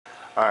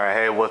Alright,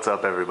 hey, what's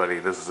up everybody?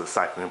 This is the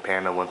Cycling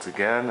Panda once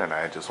again, and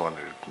I just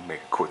wanted to make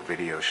a quick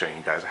video showing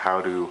you guys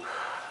how to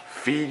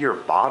feed your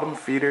bottom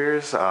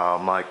feeders,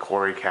 like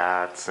cory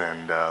cats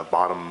and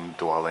bottom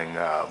dwelling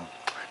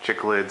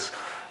cichlids,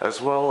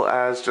 as well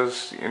as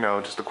just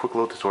a quick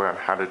little tutorial on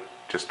how to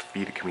just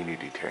feed a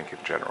community tank in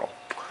general.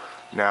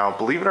 Now,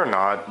 believe it or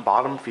not,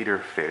 bottom feeder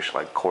fish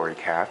like cory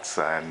cats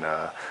and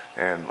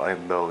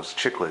those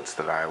cichlids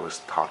that I was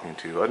talking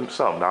to, and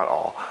some, not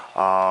all,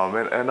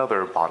 and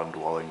other bottom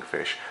dwelling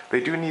fish, they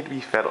do need to be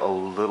fed a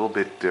little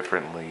bit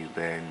differently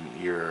than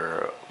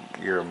your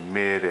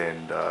mid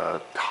and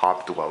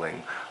top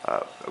dwelling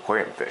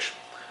aquarium fish.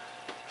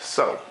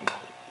 So,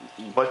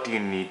 what do you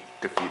need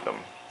to feed them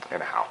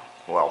and how?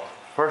 Well,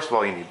 first of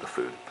all, you need the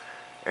food,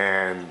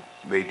 and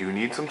they do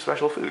need some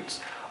special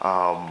foods.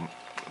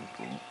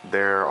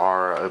 There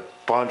are a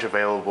bunch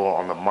available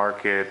on the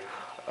market,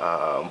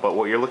 but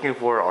what you're looking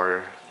for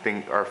are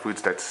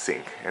foods that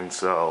sink. And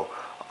so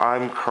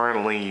I'm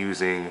currently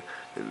using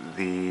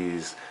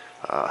these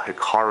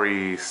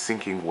Hikari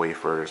sinking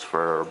wafers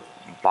for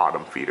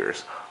bottom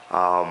feeders.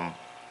 I'm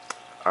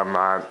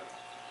not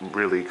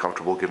really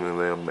comfortable giving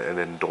them an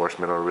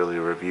endorsement or really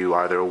a review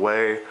either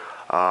way.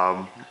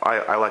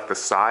 I like the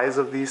size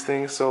of these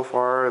things so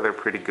far. They're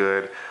pretty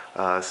good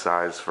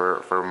size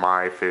for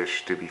my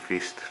fish to be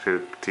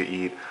feasted to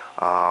eat.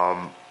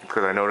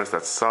 Because I noticed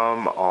that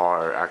some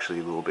are actually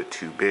a little bit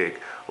too big,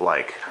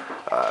 like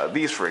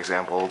these, for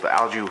example, the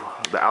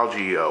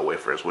algae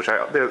wafers, which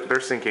they're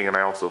sinking, and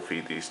I also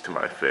feed these to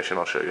my fish, and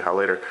I'll show you how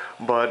later.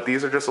 But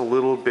these are just a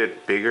little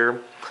bit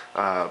bigger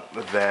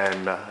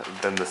than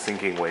the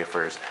sinking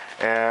wafers,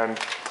 and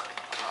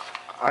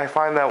I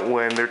find that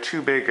when they're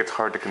too big, it's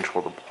hard to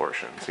control the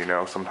portions.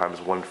 Sometimes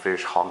one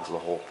fish hogs the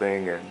whole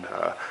thing, and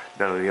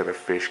none of the other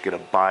fish get a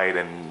bite.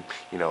 And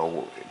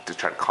to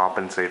try to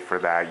compensate for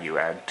that, you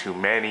add too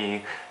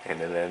many,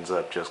 and it ends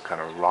up just kind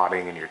of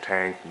rotting in your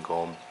tank and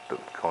going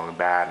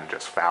bad and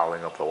just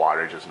fouling up the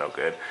water. Just no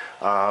good.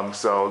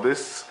 So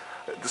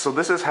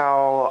this is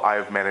how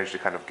I've managed to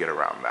kind of get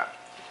around that.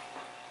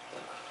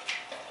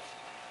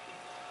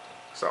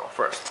 So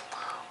first,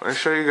 I'm going to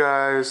show you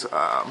guys.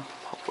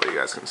 Hopefully you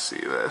guys can see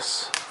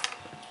this.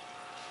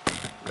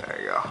 There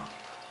you go.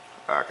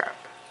 Okay.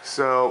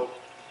 So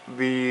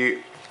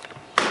here,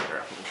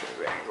 let me show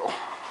you the angle.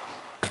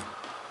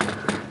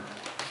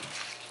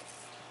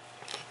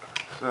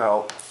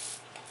 So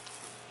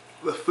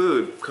the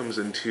food comes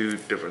in two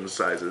different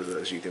sizes,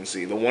 as you can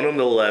see. The one on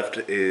the left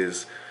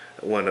is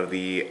one of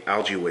the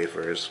algae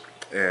wafers,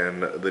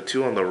 and the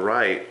two on the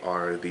right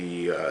are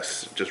the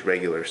just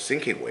regular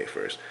sinking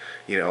wafers.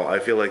 I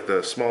feel like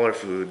the smaller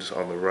foods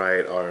on the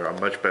right are a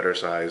much better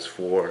size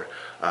for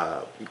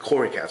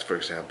cory cats, for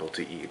example,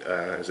 to eat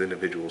as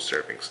individual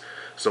servings.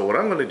 So what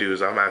I'm going to do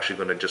is I'm actually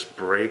going to just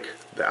break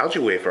the algae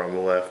wafer on the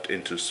left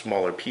into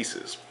smaller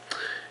pieces.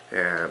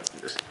 And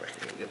just see if I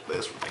can get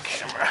this with the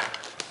camera.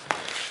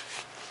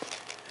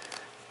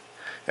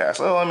 Yeah,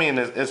 so I mean,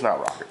 it's not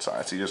rocket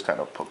science. You just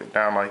kind of poke it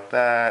down like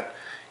that,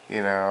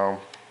 like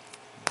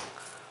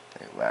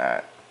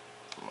that,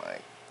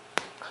 like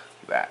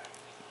that.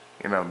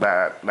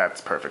 That's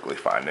perfectly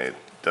fine. It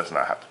does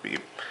not have to be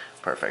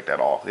perfect at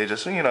all. It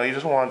just, you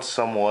just want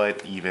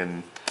somewhat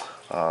even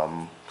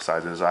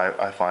sizes.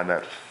 I find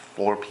that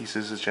 4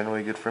 pieces is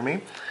generally good for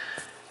me.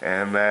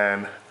 And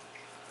then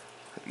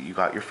you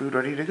got your food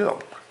ready to go.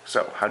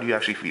 So how do you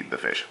actually feed the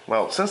fish?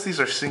 Well, since these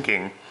are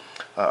sinking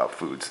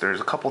foods,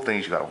 there's a couple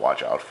things you got to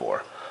watch out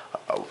for.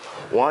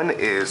 One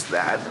is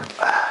that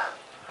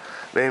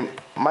they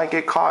might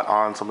get caught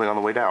on something on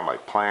the way down,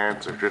 like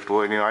plants or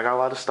driftwood. I got a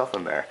lot of stuff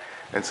in there,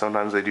 and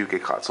sometimes they do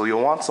get caught. So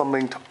you'll want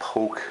something to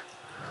poke,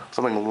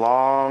 something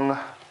long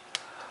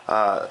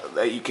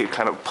that you can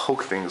kind of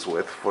poke things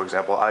with. For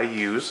example, I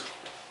use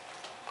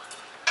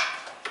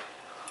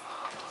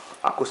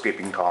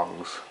aquascaping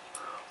tongs,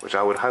 which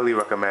I would highly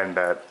recommend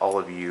that all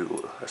of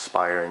you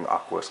aspiring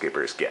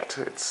aquascapers get.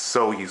 It's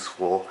so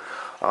useful.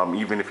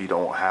 Even if you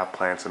don't have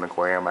plants in an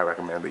aquarium, I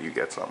recommend that you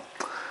get some.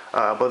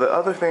 But the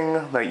other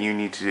thing that you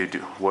need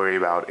to worry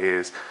about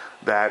is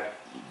that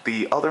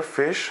the other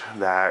fish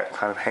that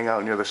kind of hang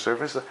out near the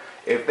surface,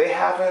 if they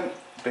haven't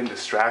been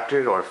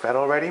distracted or fed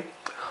already,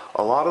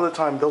 a lot of the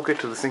time they'll get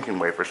to the sinking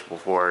wafers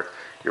before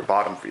your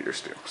bottom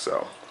feeders do.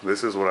 So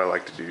this is what I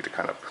like to do to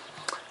kind of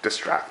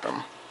distract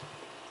them.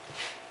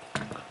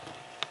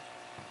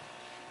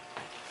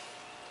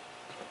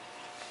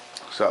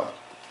 So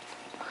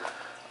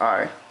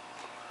I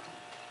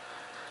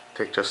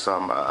take just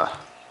some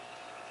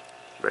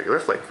regular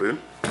flake food,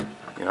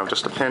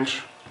 just a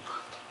pinch.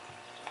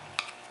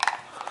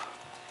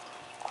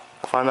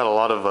 I find that a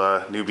lot of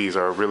newbies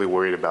are really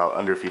worried about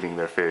underfeeding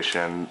their fish,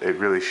 and it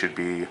really should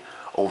be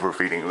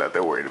overfeeding that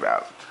they're worried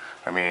about.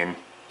 I mean,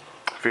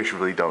 fish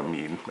really don't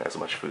need as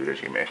much food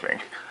as you may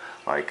think.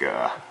 Like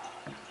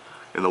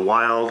in the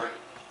wild,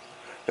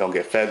 they don't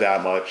get fed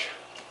that much.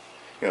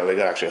 They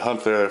gotta actually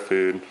hunt for their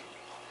food.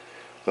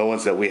 The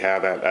ones that we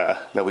have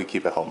that we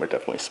keep at home are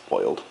definitely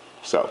spoiled.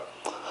 So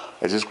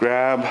I just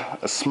grab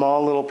a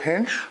small little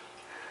pinch.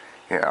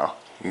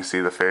 You can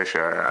see the fish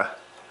are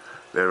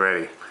they're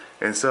ready.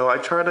 And so I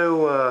try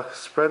to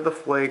spread the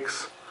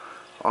flakes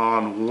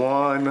on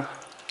one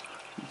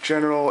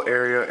general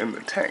area in the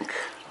tank.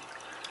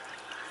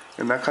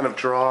 And that kind of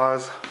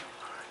draws,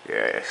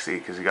 yeah, see,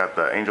 because you got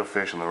the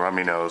angelfish and the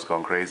rummy nose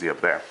going crazy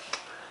up there.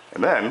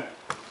 And then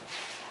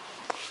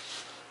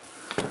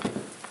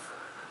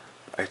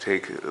I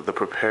take the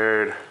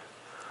prepared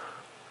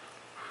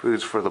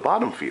foods for the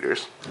bottom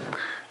feeders,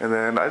 and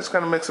then I just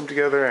kind of mix them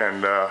together.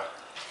 And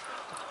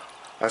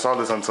I saw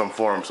this on some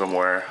forum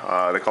somewhere.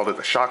 They called it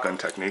the shotgun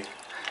technique.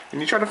 And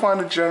you try to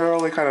find a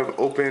generally kind of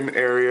open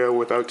area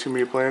without too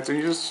many plants, and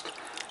you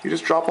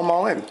just drop them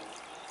all in.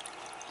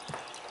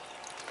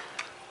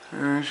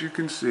 And as you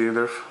can see,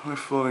 they're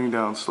floating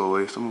down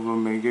slowly. Some of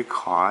them may get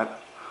caught.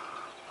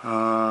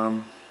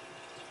 And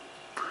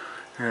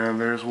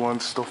there's one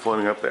still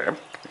floating up there.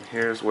 And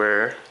here's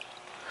where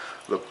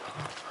the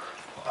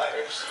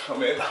pliers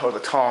come in, or the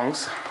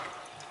tongs.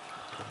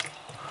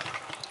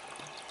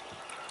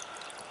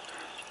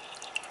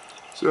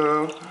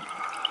 So,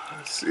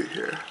 let's see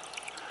here.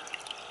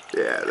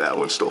 Yeah, that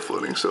one's still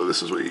floating. So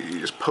this is where you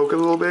just poke it a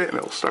little bit and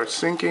it'll start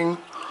sinking.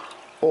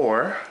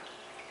 Or,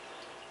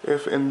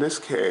 if in this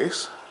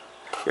case,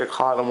 you get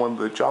caught on one of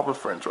the Java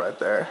friends right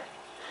there,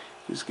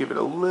 you just give it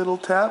a little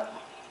tap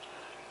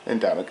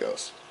and down it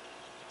goes.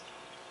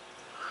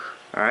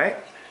 Alright,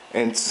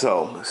 and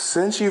so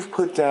since you've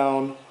put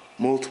down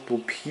multiple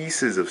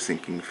pieces of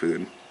sinking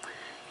food,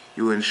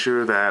 you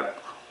ensure that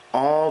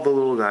all the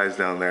little guys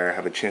down there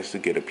have a chance to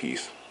get a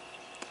piece.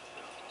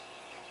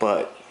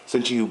 But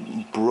since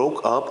you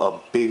broke up a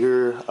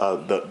bigger,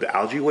 the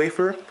algae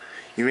wafer,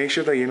 you make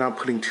sure that you're not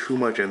putting too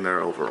much in there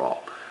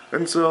overall.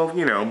 And so,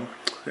 you know,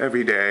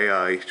 every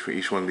day,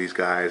 each one of these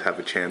guys have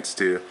a chance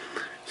to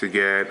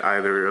get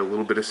either a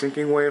little bit of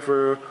sinking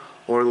wafer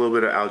or a little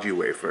bit of algae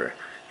wafer.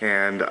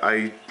 And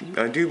I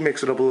do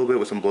mix it up a little bit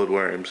with some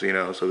bloodworms, you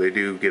know, so they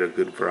do get a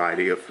good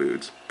variety of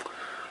foods.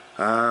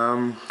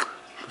 I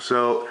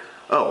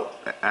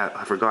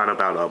forgot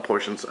about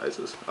portion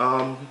sizes.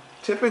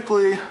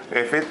 Typically,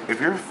 if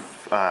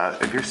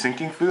your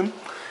sinking food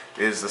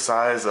is the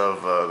size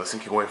of the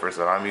sinking wafers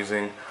that I'm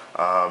using,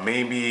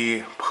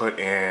 maybe put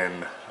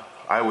in,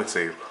 I would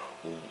say,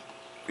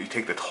 you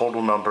take the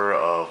total number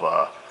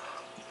of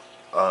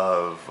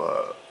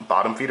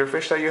bottom feeder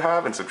fish that you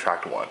have and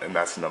subtract 1, and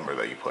that's the number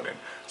that you put in.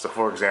 So,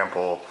 for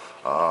example,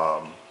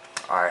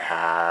 I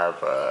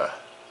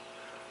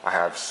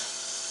have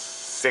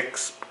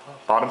 6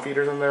 bottom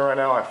feeders in there right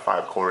now. I have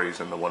 5 cories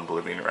and the 1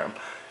 Bolivian ram.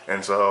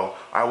 And so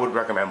I would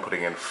recommend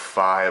putting in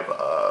 5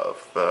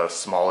 of the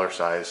smaller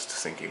sized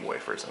sinking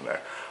wafers in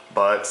there.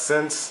 But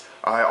since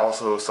I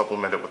also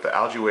supplement it with the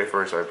algae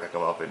wafers, so I pick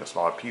them up into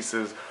smaller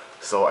pieces,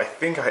 so I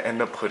think I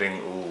end up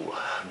putting,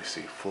 let me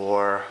see,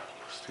 4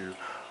 plus 2.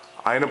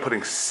 I end up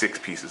putting 6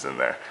 pieces in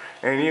there.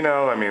 And you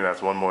know, I mean,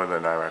 that's one more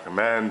than I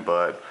recommend,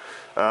 but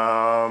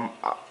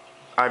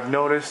I've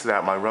noticed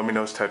that my rummy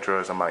nose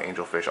tetras and my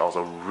angelfish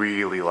also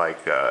really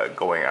like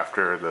going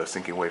after the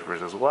sinking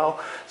wafers as well.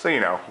 So, you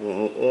know,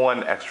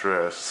 1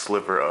 extra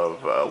sliver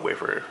of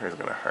wafer is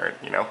gonna hurt,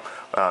 you know.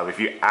 If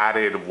you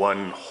added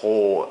 1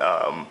 whole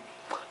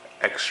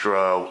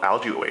extra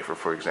algae wafer,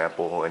 for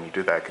example, and you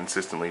do that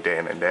consistently day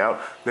in and day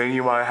out, then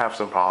you might have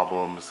some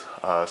problems,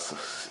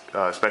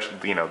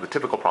 especially, you know, the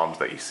typical problems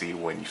that you see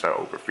when you start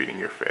overfeeding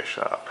your fish.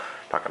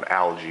 Talking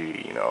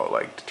algae, you know,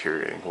 like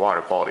deteriorating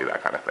water quality,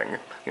 that kind of thing.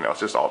 You know,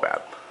 it's just all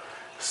bad.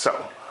 So,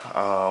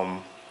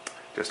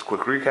 just a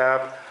quick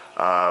recap.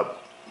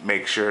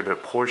 Make sure to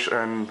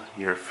portion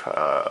your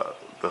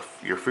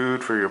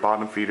food for your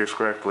bottom feeders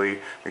correctly.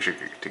 Make sure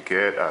to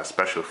get a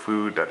special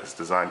food that is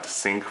designed to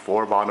sink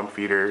for bottom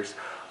feeders.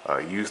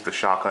 Use the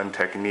shotgun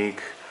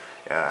technique.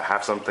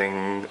 Have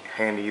something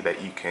handy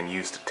that you can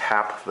use to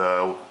tap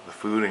the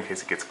food in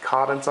case it gets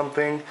caught in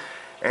something.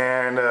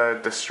 And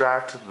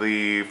distract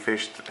the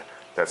fish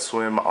that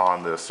swim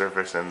on the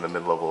surface and the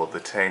mid-level of the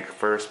tank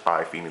first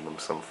by feeding them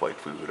some flake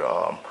food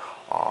on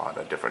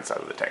a different side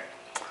of the tank.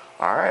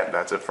 Alright,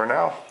 that's it for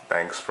now.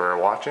 Thanks for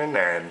watching,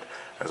 and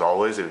as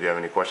always, if you have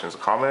any questions or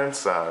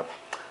comments,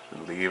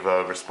 leave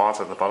a response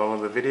at the bottom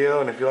of the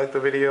video, and if you like the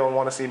video and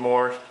want to see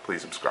more,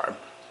 please subscribe.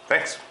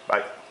 Thanks,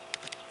 bye.